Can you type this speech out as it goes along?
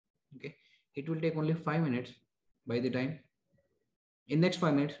Okay, it will take only 5 minutes. By the time in next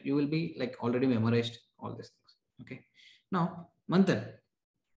 5 minutes, you will be like already memorized all these things. Okay, now Manthan,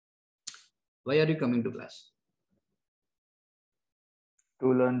 why are you coming to class?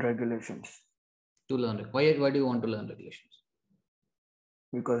 To learn regulations. To learn. Why do you want to learn regulations?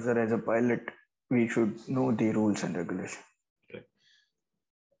 Because sir, as a pilot, we should know the rules and regulations. Right.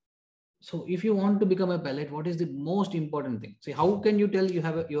 So if you want to become a pilot, what is the most important thing? See, how can you tell you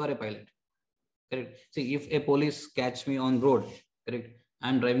are a pilot? Correct. See, if a police catch me on road, correct,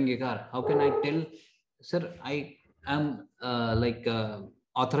 I'm driving a car. How can I tell, sir, I am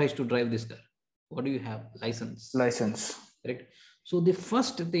authorized to drive this car? What do you have? License. License. Correct. So the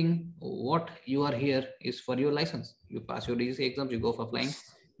first thing, what you are here is for your license. You pass your DGC exams, you go for flying,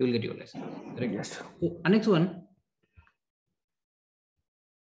 you will get your license. Correct. Yes. So next one.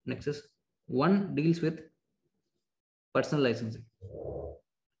 Next is one deals with personal licensing.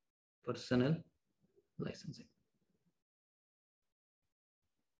 Personal licensing.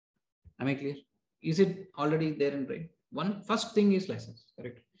 Am I clear? Is it already there in brain? One first thing is license.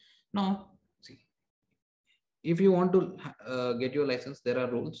 Correct. Now, see, if you want to get your license, there are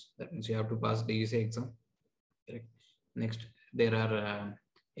rules. That means you have to pass DGC exam. Correct. Next, there are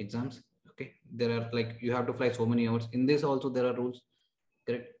exams. Okay. There are like you have to fly so many hours. In this also there are rules.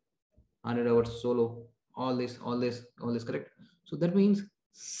 Correct. 100 hours solo. All this. Correct. So that means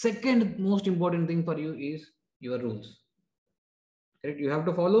second most important thing for you is your rules. Correct. You have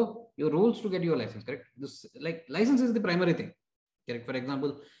to follow your rules to get your license. Correct. This like license is the primary thing. Correct. For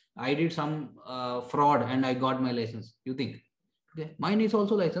example, I did some fraud and I got my license. You think, okay, mine is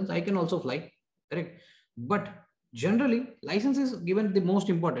also license. I can also fly. Correct. But generally, license is given the most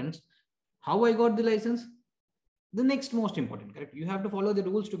importance. How I got the license, the next most important. Correct. You have to follow the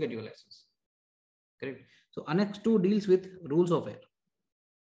rules to get your license. Correct. So Annex 2 deals with rules of air.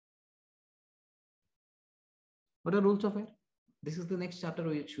 What are rules of air? This is the next chapter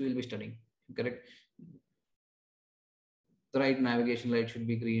which we will be studying. Correct. The right navigation light should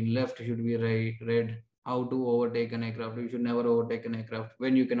be green, left should be red. How to overtake an aircraft? You should never overtake an aircraft.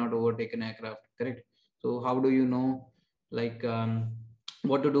 When you cannot overtake an aircraft, correct? So how do you know, like,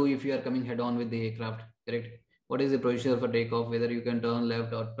 what to do if you are coming head on with the aircraft, correct? What is the procedure for takeoff? Whether you can turn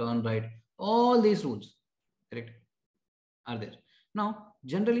left or turn right? All these rules, correct, are there. Now,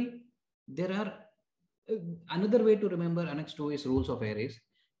 generally, there are another way to remember Annex 2 is rules of air is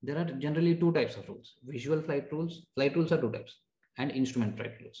there are generally two types of rules. Visual flight rules. Flight rules are two types, and instrument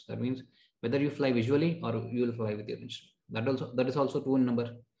flight rules. That means whether you fly visually or you will fly with your instrument. That is also two in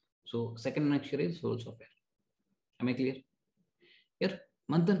number. So second next year is rules of air. Am I clear? Here,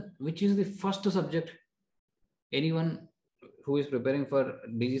 Manthan, which is the first subject anyone who is preparing for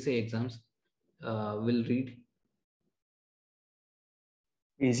DGC exams will read?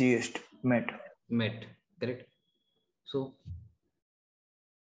 Easiest, MET. MET, correct? So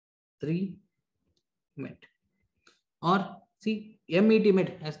 3 MET. Or see, MET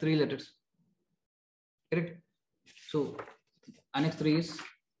MET has 3 letters. Correct? So Annex 3 is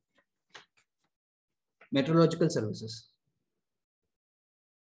meteorological services.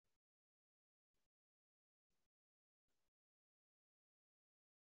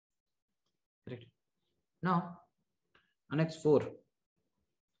 Correct. Now, Annex 4.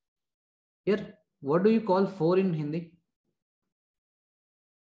 Here, what do you call 4 in Hindi?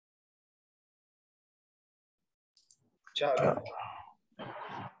 Char.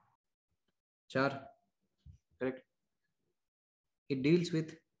 Char. Correct. It deals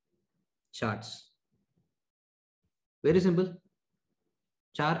with charts. Very simple.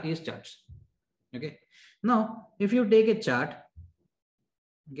 Char is charts. Okay. Now, if you take a chart,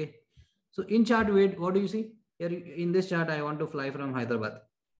 okay. So in chart, wait, what do you see? Here in this chart, I want to fly from Hyderabad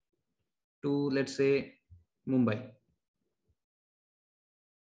to, let's say, Mumbai.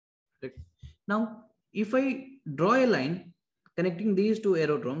 Correct. Now, if I draw a line connecting these two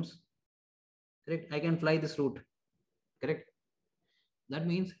aerodromes, correct, I can fly this route. Correct. That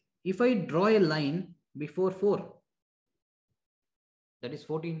means if I draw a line before 4, that is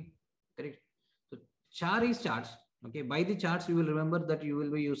 14. Correct. So char is charts. Okay. By the charts, you will remember that you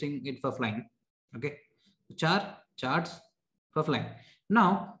will be using it for flying. Okay. Charts for flying.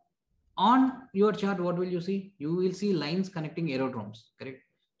 Now, on your chart, what will you see? You will see lines connecting aerodromes. Correct.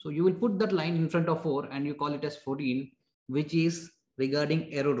 So you will put that line in front of 4 and you call it as 14, which is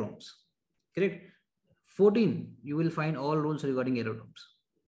regarding aerodromes. Correct. 14, you will find all rules regarding aerodromes.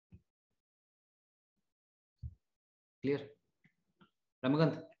 Clear?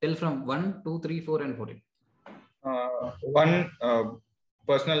 Ramakant, tell from 1, 2, 3, 4 and 14. 1,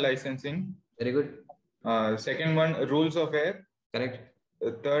 personal licensing. Very good. Second one, rules of air. Correct.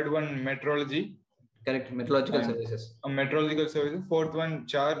 Third one, meteorology. Correct. Meteorological And services. Meteorological services. Fourth one,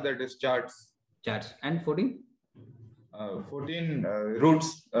 chart, that is charts. Charts. And 14? 14,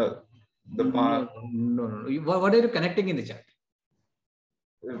 routes. The No. What are you connecting in the chart?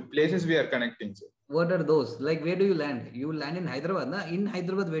 Places we are connecting. Sir. What are those? Like, where do you land? You land in Hyderabad, na? In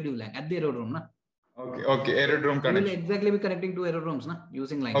Hyderabad, where do you land? At the aerodrome, na? Okay. Aerodrome You connection. will exactly be connecting to aerodromes, na?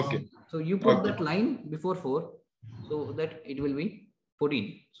 Using lines. Okay. So you put that line before 4, so that it will be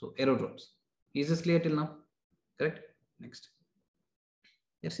 14. So aerodromes. Is this clear till now? Correct? Next.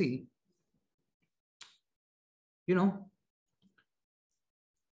 Let's see. You know,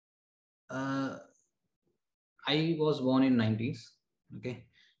 I was born in 90s. Okay.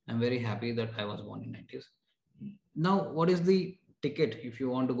 I'm very happy that I was born in 90s. Now, what is the ticket if you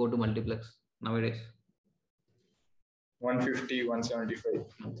want to go to multiplex nowadays? 150, 175.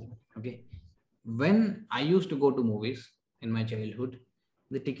 Okay. When I used to go to movies in my childhood,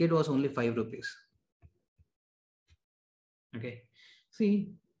 the ticket was only 5 rupees. Okay.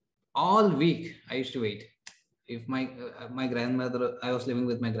 See, all week I used to wait. If my grandmother, I was living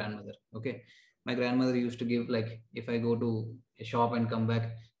with my grandmother. Okay. My grandmother used to give, like, if I go to a shop and come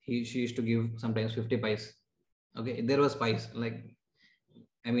back, she used to give sometimes 50 pies. Okay. There was pies. Like,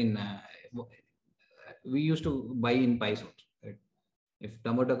 I mean, we used to buy in pies also. Right? If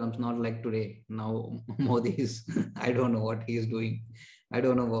tomato comes, not like today, now Modi is, I don't know what he is doing. I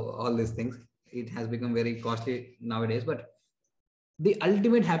don't know all these things. It has become very costly nowadays, but the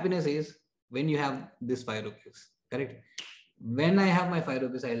ultimate happiness is when you have this 5 rupees, correct? When I have my 5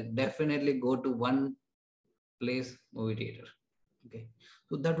 rupees, I'll definitely go to one place, movie theater. Okay.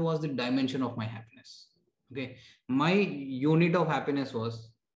 So that was the dimension of my happiness. Okay. My unit of happiness was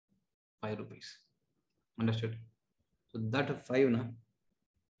 5 rupees. Understood? So that 5, na,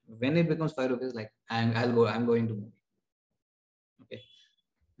 when it becomes 5 rupees, like I'm going to movie. Okay.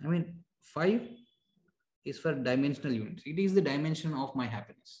 I mean, 5 is for dimensional units. It is the dimension of my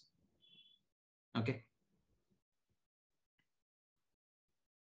happiness. Okay.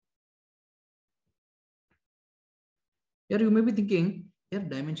 Yeah, you may be thinking, yeah,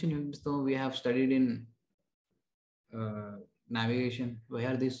 dimension units, though we have studied in navigation, why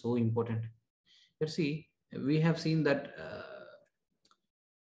are these so important? Let's see, we have seen that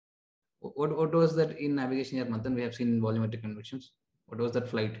what was that in navigation here, Manthan? We have seen in volumetric conversions. What was that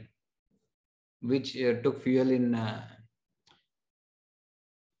flight which took fuel in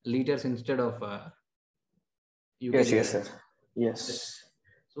liters instead of UK? Yes, sir. Yes.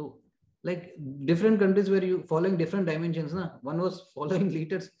 So, like, different countries were you following different dimensions, na? One was following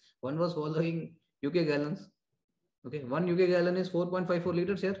liters, one was following UK gallons. Okay, 1 UK gallon is 4.54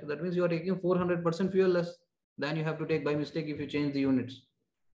 liters here. That means you are taking 400% fuel less than you have to take by mistake if you change the units.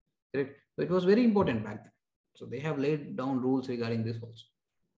 Correct? So it was very important back then. So they have laid down rules regarding this also.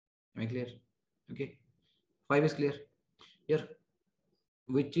 Am I clear? Okay. 5 is clear. Here,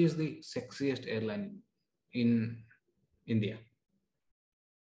 which is the sexiest airline in India?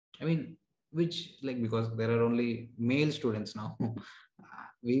 I mean, which, like, because there are only male students now,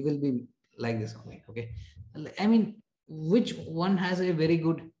 we will be like this only. Okay. I mean, which one has a very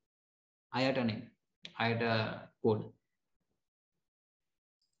good IATA name, IATA code?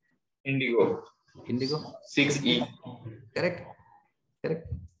 Indigo. Indigo. 6E. Correct. Correct.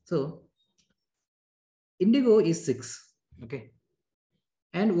 So Indigo is 6. Okay.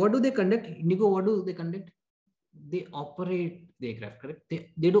 And what do they conduct? Indigo, what do they conduct? They operate the aircraft, correct?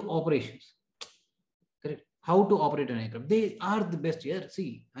 They do operations. Correct. How to operate an aircraft? They are the best here.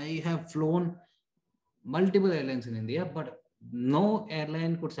 See, I have flown multiple airlines in India, but no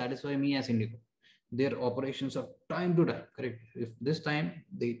airline could satisfy me as Indigo. Their operations are time to time, correct? If this time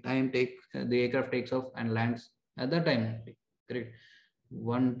the aircraft takes off and lands at that time only, correct?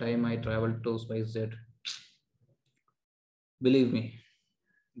 One time I traveled to SpiceJet. Believe me,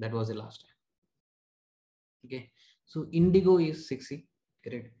 that was the last time. Okay, so Indigo is 6C,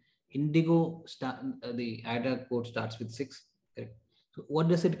 correct? Indigo the IATA code starts with 6, correct? So what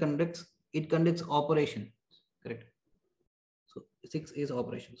does it conduct? It conducts operation, correct? So 6 is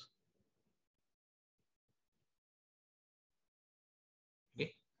operations.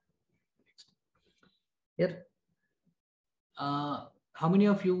 Okay. Next. Here, how many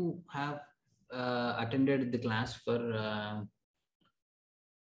of you have attended the class for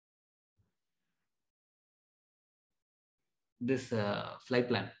this flight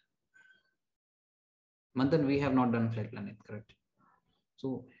plan? Manthan, we have not done flight plan yet, correct?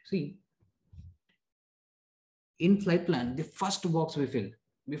 So see, in flight plan, the first box we fill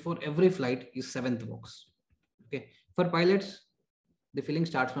before every flight is 7th box. Okay, for pilots, the filling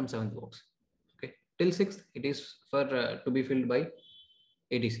starts from 7th box. Okay, till 6th, it is for to be filled by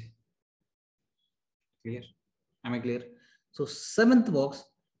ATC. Clear? Am I clear? So 7th box,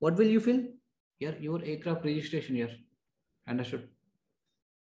 what will you fill? Here, your aircraft registration here. Understood?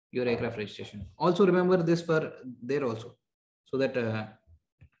 Your aircraft registration. Also remember this for there also, so that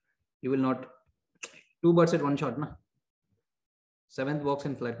you will not two birds at one shot. Na? 7th box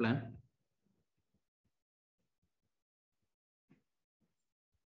in flight plan.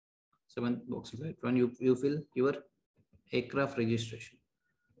 Seventh box in flight plan. You fill your aircraft registration.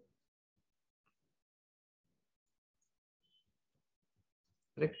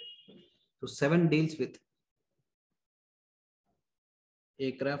 Correct. So 7 deals with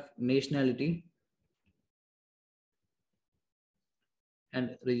aircraft nationality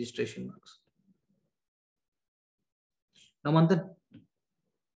and registration marks. Now, Manthan,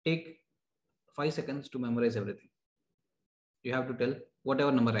 take 5 seconds to memorize everything. You have to tell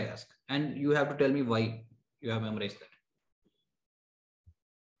whatever number I ask, and you have to tell me why you have memorized that.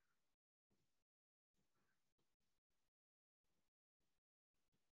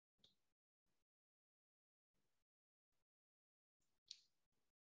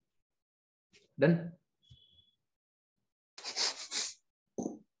 Done?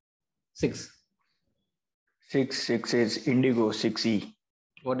 6. 6 is Indigo 6E.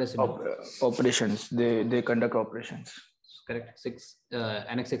 What does it do? Operations. They conduct operations. Correct. 6.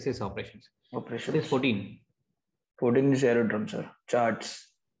 Annex 6 is operations. Operations. What is 14? 14 is aerodrome, sir. Charts.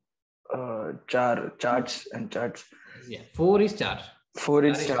 Charts and charts. Yeah. 4 is charge. 4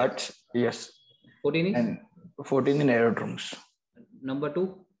 is charts. Yes. 14 is? And 14 in aerodromes. Number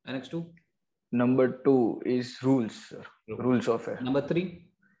 2, Annex 2. Number 2 is rules, sir. Rules of air. Number 3.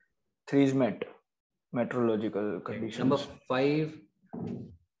 3 is meteorological conditions. Number 5.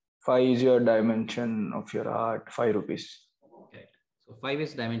 5 is your dimension of your art. 5 rupees. Okay. So 5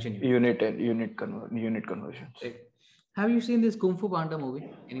 is dimension unit and unit conversions. Right. Have you seen this Kung Fu Panda movie?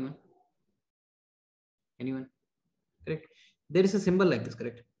 Anyone? Anyone? Correct. There is a symbol like this,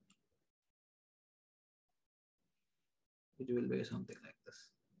 correct? It will be something like this.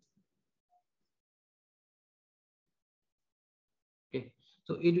 Okay.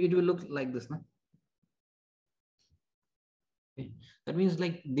 So it will look like this, no? Okay. That means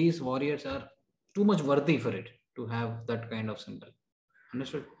like these warriors are too much worthy for it to have that kind of symbol.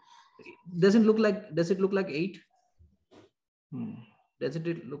 Understood? Does it look like 8? Does it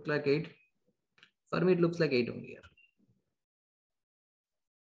look like 8? For me, it looks like 8 only here.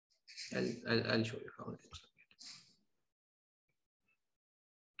 I'll show you how it looks like.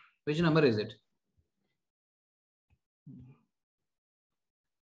 Which number is it?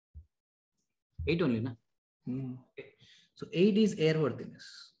 8 only, na? Okay. So 8 is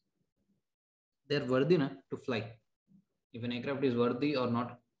airworthiness. They're worthy na, to fly. If an aircraft is worthy or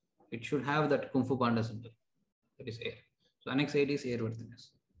not, it should have that Kung Fu Panda symbol. That is air. So Annex 8 is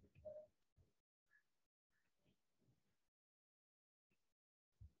airworthiness.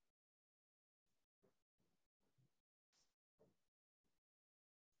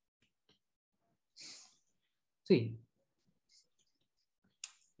 See,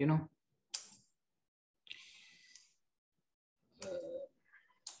 you know,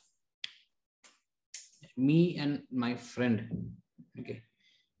 me and my friend, okay,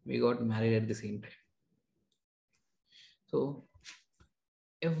 we got married at the same time. So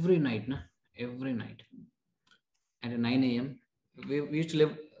every night at 9 a.m., we used to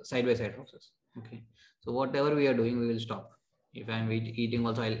live side by side houses. Okay. So whatever we are doing, we will stop. If I'm eating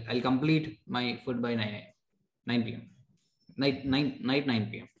also, I'll complete my food by 9 p.m. Night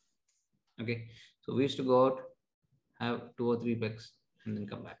 9 p.m. Okay. So we used to go out, have 2 or 3 pecks, and then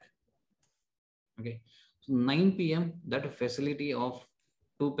come back. Okay. So 9 p.m., that facility of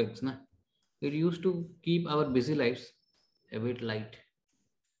 2 pecks, na, it used to keep our busy lives a bit light.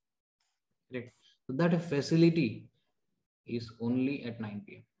 Correct. So that facility is only at 9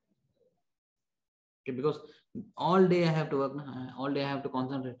 p.m. Okay, because all day I have to work, all day I have to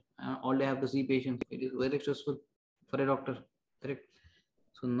concentrate, all day I have to see patients. It is very stressful for a doctor. Correct.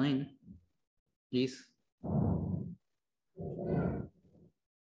 So 9 is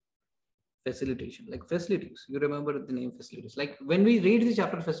facilitation, like facilities. You remember the name facilities. Like when we read the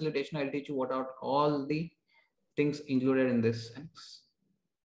chapter facilitation, I'll teach you what are all the things included in this annex.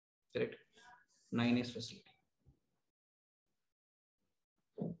 Correct. 9 is facility.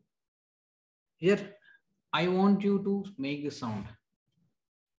 Here, I want you to make the sound.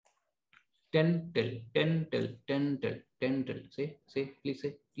 10 tell, 10 tell, 10 tell, 10 tell. Say, please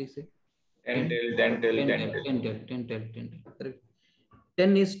say. 10 tell, 10 tell, 10 tell. 10 tell, 10 tell, 10 tell. Correct.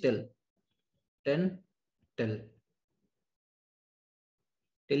 10 is tell. 10 tell.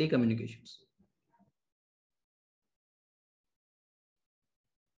 Telecommunications.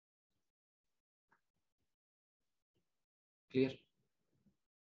 Clear?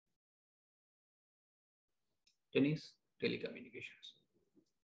 10 is telecommunications.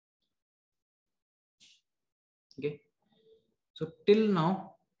 Okay. So till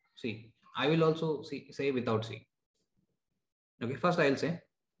now, see, I will also say without C. Okay, first I'll say,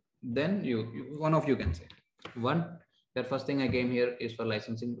 then one of you can say. One, the first thing I came here is for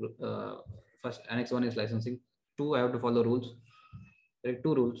licensing. First, Annex 1 is licensing. 2, I have to follow rules. There are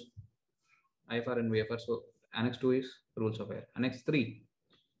 2 rules, IFR and VFR. So Annex 2 is rules of air. Annex 3,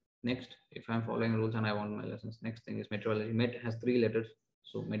 next, if I'm following rules and I want my license, next thing is meteorology. Met has 3 letters.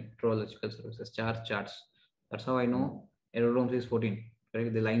 So meteorological services, charts. That's how I know aerodromes is 14.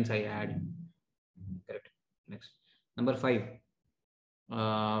 Correct? The lines I add. Correct. Next. Number 5.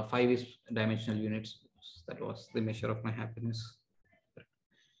 5 is dimensional units. That was the measure of my happiness.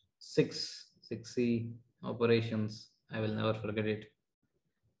 6C operations. I will never forget it.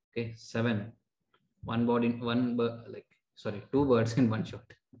 Okay. 7. Two birds in one shot.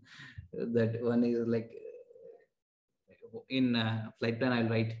 That one is like in flight plan. I'll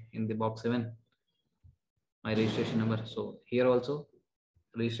write in the box 7 my registration number. So here also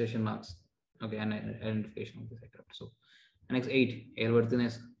registration marks. Okay, and identification of this aircraft. So next 8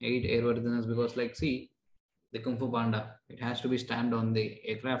 airworthiness. 8 airworthiness because like see the Kung Fu Panda, it has to be stamped on the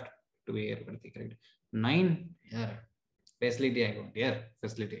aircraft to be airworthy. Correct. 9 air facility. I want air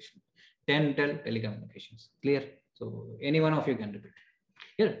facilitation. 10 telecommunications. Clear. So any one of you can repeat.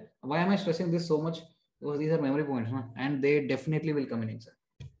 Here, why am I stressing this so much? Because these are memory points, huh? And they definitely will come in exam.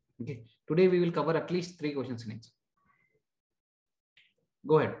 Okay. Today we will cover at least 3 questions in exam.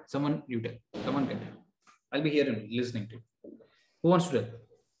 Go ahead. Someone you tell. Someone can tell. I'll be here and listening to you. Who wants to tell?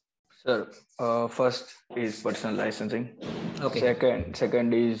 Sir, first is personal licensing. Okay.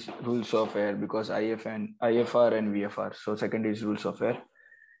 Second is rules of air because IFR and VFR. So second is rules of air.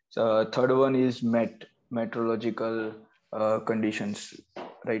 So third one is meteorological conditions,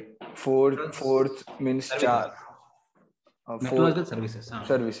 right? Fourth means char. Meteorological services.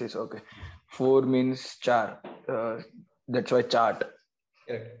 Services. Okay. 4 means char. That's why chart.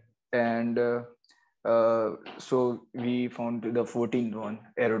 Correct. And so we found the 14th one,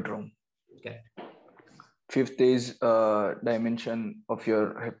 aerodrome. Okay. 5th is dimension of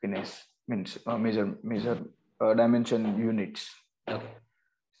your happiness, means measure dimension units. Okay.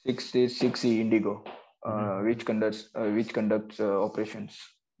 6th is 6E indigo, which conducts operations.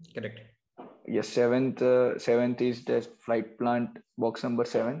 Correct. Yes. 7th is the flight plant, box number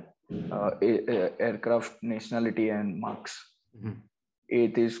 7, aircraft nationality and marks.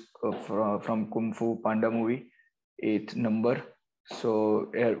 8th is from Kung Fu Panda movie, 8th number.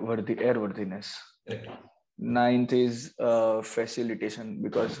 So airworthiness. Correct. 9th is facilitation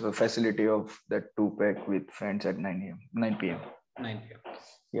because the facility of that 2-pack with friends at 9 p.m. 9 p.m.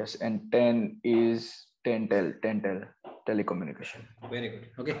 Yes, and 10 is 10 telecommunication. Very good.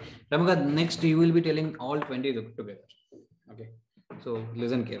 Okay, Ramagad, next you will be telling all 20 together. Okay, so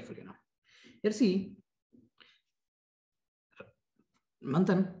listen carefully now. Here, see,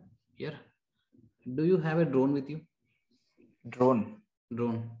 Manthan, here, do you have a drone with you?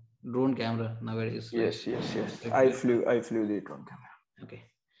 Drone Camera nowadays. Yes. I flew the drone camera. Okay.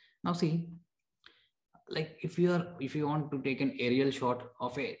 Now see, like if you want to take an aerial shot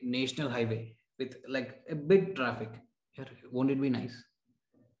of a national highway with like a big traffic, here, won't it be nice?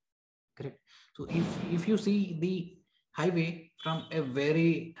 Correct. So if you see the highway from a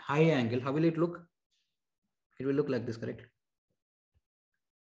very high angle, how will it look? It will look like this, correct?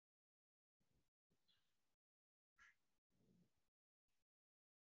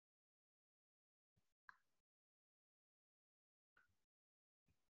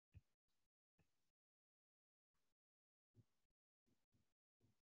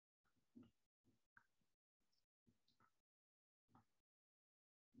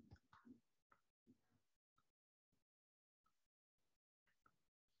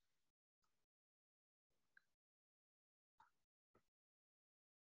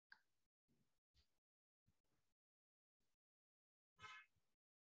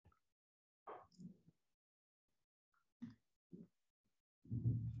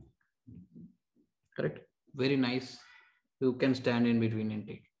 Correct. Very nice. You can stand in between and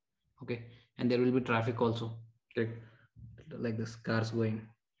take. Okay. And there will be traffic also. Correct. Like this, cars going.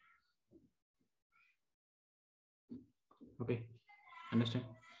 Okay. Understand?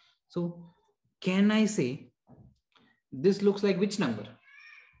 So can I say this looks like which number?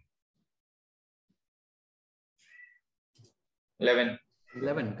 11.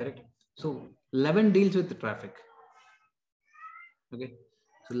 11, correct. So 11 deals with the traffic. Okay.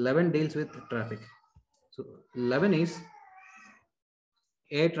 So 11 deals with traffic. So 11 is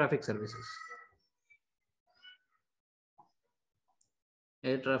air traffic services.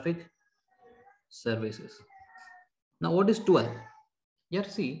 air traffic services. Now, what is 12? Here,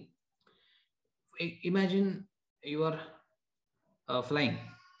 see, imagine you are flying,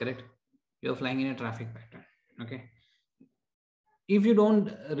 correct? You're flying in a traffic pattern, okay? If you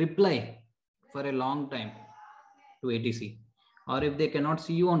don't reply for a long time to ATC, or if they cannot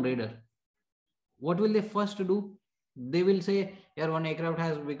see you on radar, what will they first do? They will say, "Yeah, one aircraft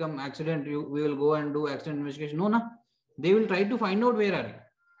has become accident. We will go and do accident investigation." No, no. They will try to find out where are you.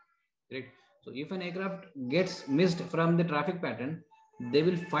 Correct. So if an aircraft gets missed from the traffic pattern, they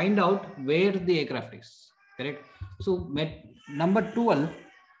will find out where the aircraft is. Correct. So number 12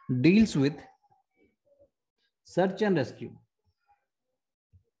 deals with search and rescue.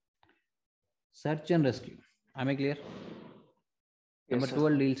 Search and rescue. Am I clear? Number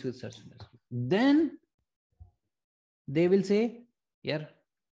 12 deals with search and rescue. Then they will say, yeah,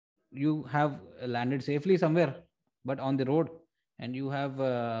 you have landed safely somewhere, but on the road, and you have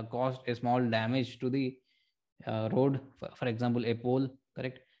caused a small damage to the road, for example, a pole,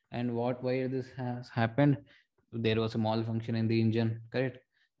 correct? And why this has happened? There was a malfunction in the engine, correct?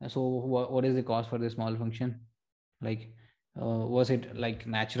 So what is the cause for this malfunction? Like, was it like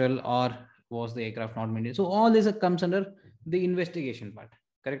natural, or was the aircraft not maintained? So all this comes under the investigation part,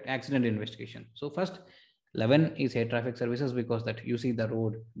 correct? Accident investigation. So first 11 is air traffic services, because that you see the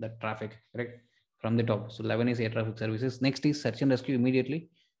road, the traffic, correct, from the top. So 11 is air traffic services. Next is search and rescue immediately.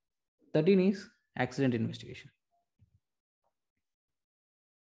 13 is accident investigation.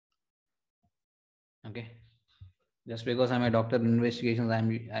 Okay, just because I'm a doctor in investigations,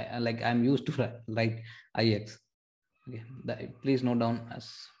 I'm used to write IX. Okay, please note down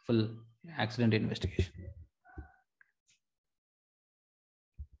as full accident investigation.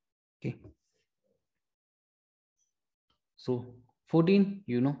 Okay, so 14,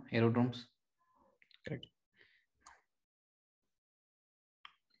 aerodromes, correct?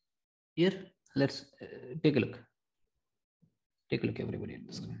 Here, let's take a look. Take a look, everybody, at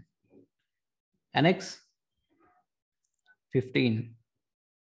the screen. Annex 15.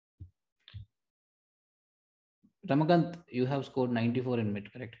 Ramakant, you have scored 94 in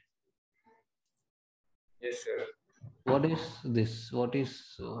mid, correct? Yes, sir. What is this? What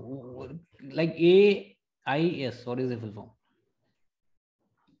is like AIS? What is the full form?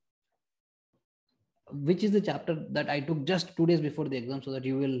 Which is the chapter that I took just 2 days before the exam, so that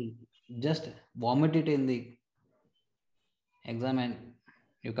you will just vomit it in the exam and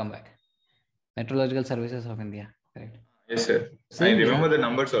you come back. Meteorological Services of India, correct? Yes, sir. Same I remember way. the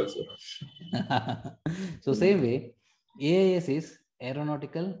numbers also. So same way, AIS is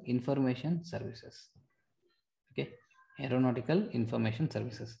Aeronautical Information Services. Okay, Aeronautical Information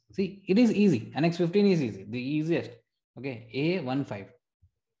Services. See, it is easy. Annex 15 is easy, the easiest. Okay, A15.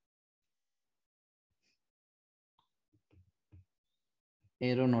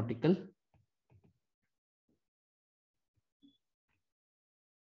 Aeronautical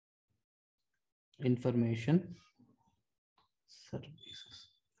Information Services,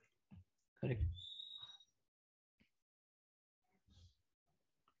 correct?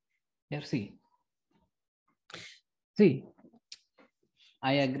 Here, see,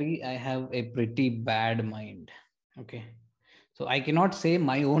 I agree, I have a pretty bad mind. Okay, so I cannot say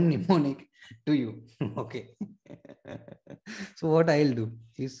my own mnemonic to you. Okay. So what I'll do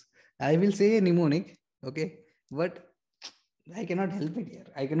is I will say a mnemonic, okay, but I cannot help it here.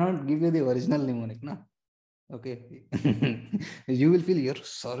 I cannot give you the original mnemonic, no. Okay. You will feel your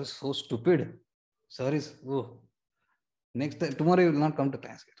sir is so stupid. Sir is next time, tomorrow you will not come to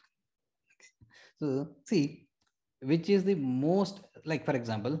class here. Okay. So see, which is the most, like, for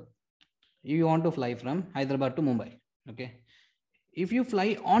example, you want to fly from Hyderabad to Mumbai. Okay. If you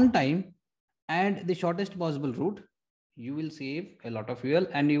fly on time and the shortest possible route, you will save a lot of fuel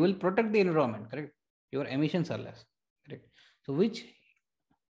and you will protect the environment, correct? Your emissions are less, correct? So which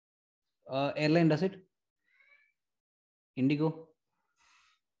airline does it? Indigo,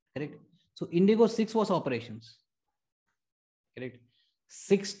 correct? So Indigo 6 was operations, correct?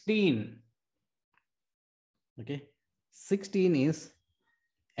 16, okay? 16 is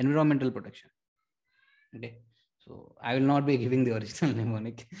environmental protection, okay? So I will not be giving the original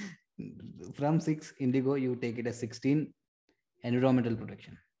mnemonic. From 6 Indigo, you take it as 16 environmental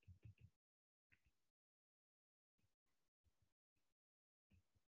protection.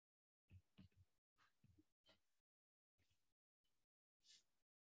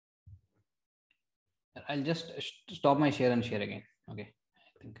 I'll just stop my share and share again. Okay,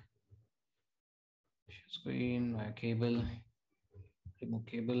 I think screen, cable, remove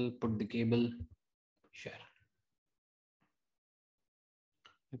cable, put the cable, share.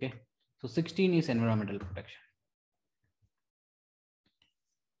 Okay, so 16 is environmental protection.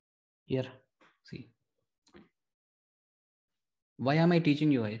 Here, see, why am I teaching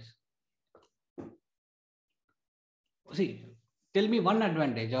you guys? See, tell me one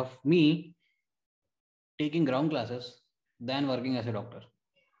advantage of me taking ground classes than working as a doctor.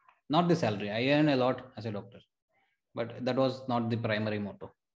 Not the salary. I earn a lot as a doctor, but that was not the primary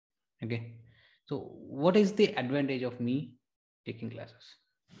motto. Okay. So what is the advantage of me taking classes?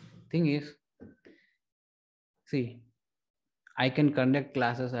 Thing is, see, I can conduct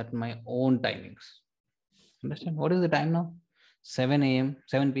classes at my own timings. Understand? What is the time now? 7 a.m.,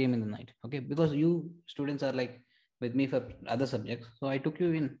 7 p.m. in the night. Okay. Because you students are like with me for other subjects. So I took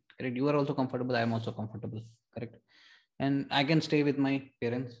you in. Correct. You are also comfortable. I am also comfortable. Correct. And I can stay with my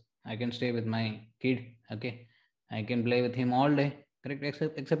parents. I can stay with my kid. Okay. I can play with him all day. Correct.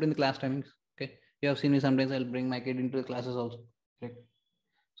 Except in the class timings. Okay. You have seen me sometimes I'll bring my kid into the classes also. Correct.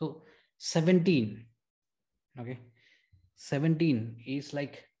 So 17. Okay. 17 is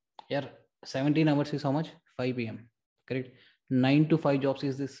like, yeah, 17 hours is how much? 5 p.m. Correct. 9 to 5 jobs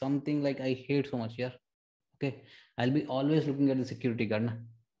is this something like I hate so much. Yeah. Okay. I'll be always looking at the security guard. Na?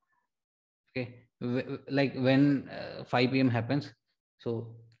 Okay. Like when 5 p.m. happens,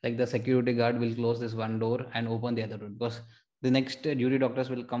 so like the security guard will close this one door and open the other door because the next duty doctors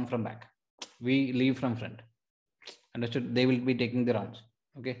will come from back. We leave from front. Understood? They will be taking the rounds.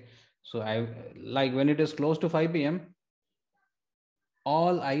 Okay. So I like when it is close to 5 p.m.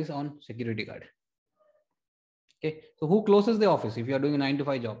 all eyes on security guard. Okay. So who closes the office if you are doing a 9 to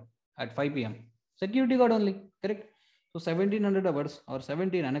 5 job at 5 p.m.? Security guard only. Correct. So 1700 hours or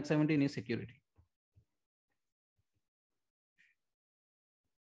 17 annex 17 is security.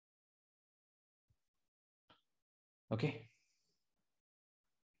 Okay.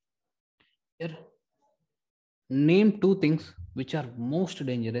 Here, name two things which are most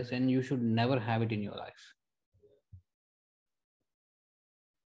dangerous and you should never have it in your life.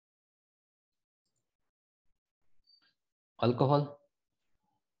 Alcohol,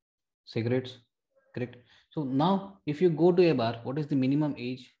 cigarettes, correct? So now if you go to a bar, what is the minimum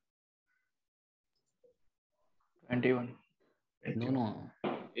age? 21. No.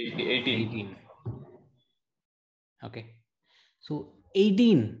 18. Okay. So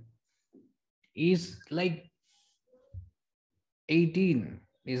 18 is like 18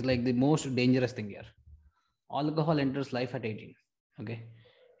 is like the most dangerous thing here. Alcohol enters life at 18. Okay.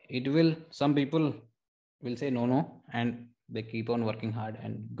 It will, some people will say no, and they keep on working hard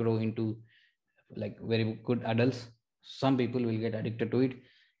and grow into like very good adults. Some people will get addicted to it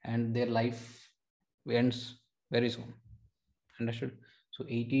and their life ends very soon. Understood? So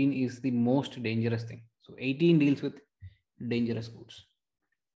 18 is the most dangerous thing. So 18 deals with dangerous goods.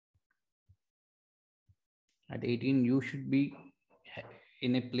 At 18 you should be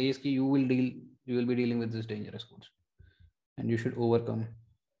in a place you will be dealing with this dangerous goods and you should overcome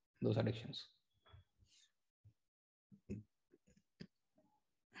those addictions.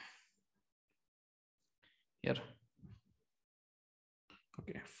 Here.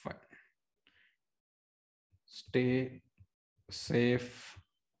 Okay, fine. Stay safe.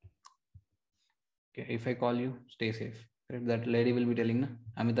 Okay, if I call you, stay safe. Correct? That lady will be telling, na?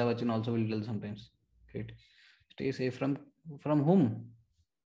 Amitabh Bachchan also will tell sometimes. Great. Stay safe from whom?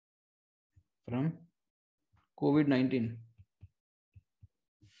 From COVID-19.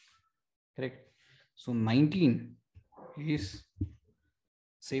 Correct. So 19 is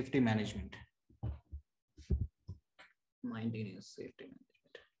safety management. 19 is safety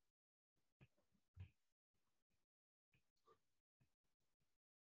management.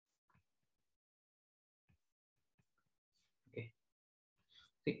 Okay.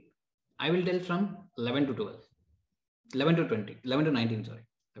 See, I will tell from 11 to 12. 11 to 20. 11 to 19, sorry.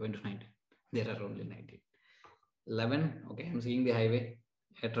 11 to 19. There are only 19. 11, okay, I'm seeing the highway,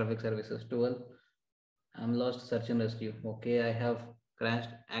 air traffic services. 12, I'm lost, search and rescue. Okay, I have crashed,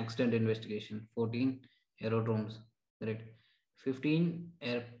 accident investigation. 14, aerodromes. Great. 15,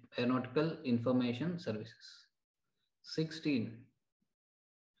 aeronautical information services. 16,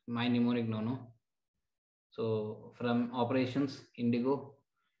 my mnemonic no. So from operations, Indigo.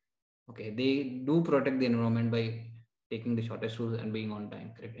 Okay, they do protect the environment by taking the shortest route and being on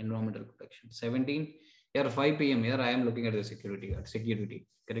time. Correct. Environmental protection. 17, here 5 p.m. Here I am looking at the security guard. Security.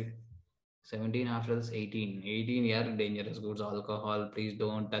 Correct. 17 after this 18. 18 here dangerous goods, alcohol. Please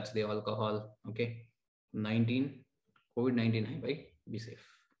don't touch the alcohol. Okay. 19, COVID-19 highway. Be safe.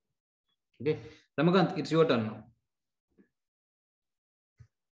 Okay. Ramakant, it's your turn now.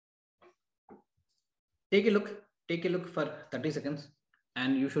 Take a look. Take a look for 30 seconds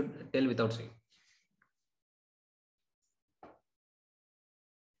and you should tell without saying.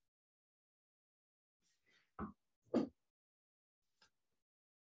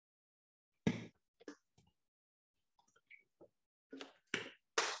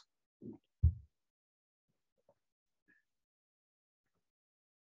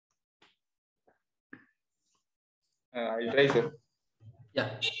 I'll try, sir. Yeah.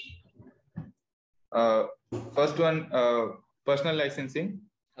 First one, personal licensing.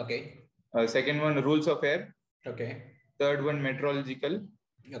 Okay. Second one, rules of air. Okay. Third one, meteorological.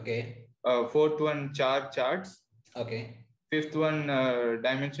 Okay. Fourth one, charts. Okay. Fifth one,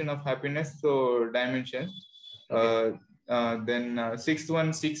 dimension of happiness. So dimension. Okay. Then sixth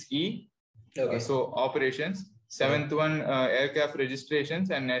one, 6E. Okay. So operations. Seventh one, aircraft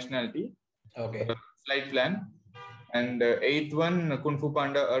registrations and nationality. Okay. Flight plan. And eighth one, Kung Fu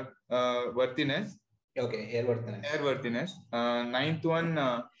Panda worthiness. Okay. Airworthiness. Airworthiness. Ninth one,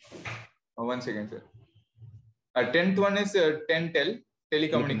 1 second, sir. 10th one is 10tel,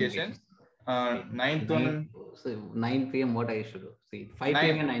 telecommunication. Ninth one. So 9 p.m. what I should do? See, 5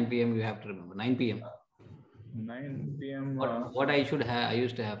 p.m. and 9 p.m. you have to remember. 9 p.m. 9 p.m. What I should have? I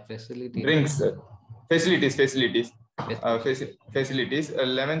used to have facility. Drinks. Facilities. Facilities.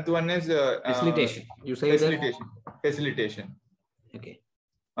 11th one is Facilitation. You say facilitation. Facilitation. Okay.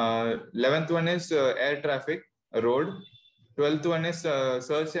 11th one is air traffic, road. 12th one is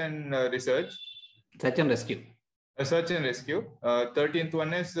search and research. Search and rescue. Search and rescue. 13th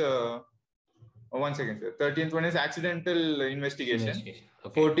one is 1 second, sir. 13th one is accidental investigation. Okay.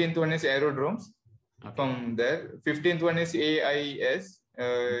 14th one is aerodromes. Okay. From there, 15th one is AIS.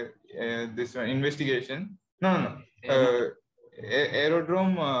 This one investigation. No.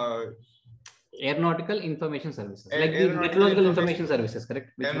 Aerodrome. Aeronautical Information Services. Like the meteorological information services,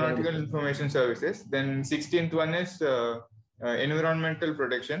 correct? Aeronautical Information Services. Then 16th one is environmental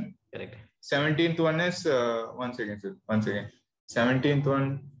protection. Correct. 17th one is 1 second, sir. 1 second. 17th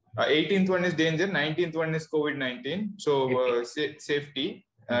one. 18th one is danger. 19th one is COVID-19. So safety.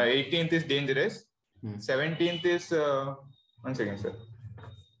 18th is dangerous. 17th is 1 second, sir.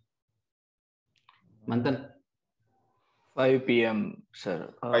 Manthan. 5 p.m. sir.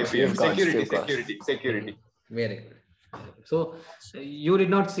 5 p.m. Security. Very good. So you did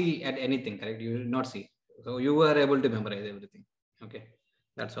not see at anything, correct? You did not see. So you were able to memorize everything. Okay,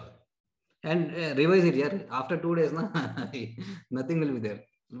 that's all. And revise it. Yeah, after 2 days, nothing will be there.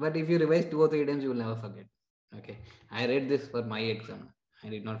 But if you revise 2 or 3 times, you will never forget. Okay, I read this for my exam. I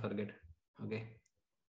did not forget. Okay.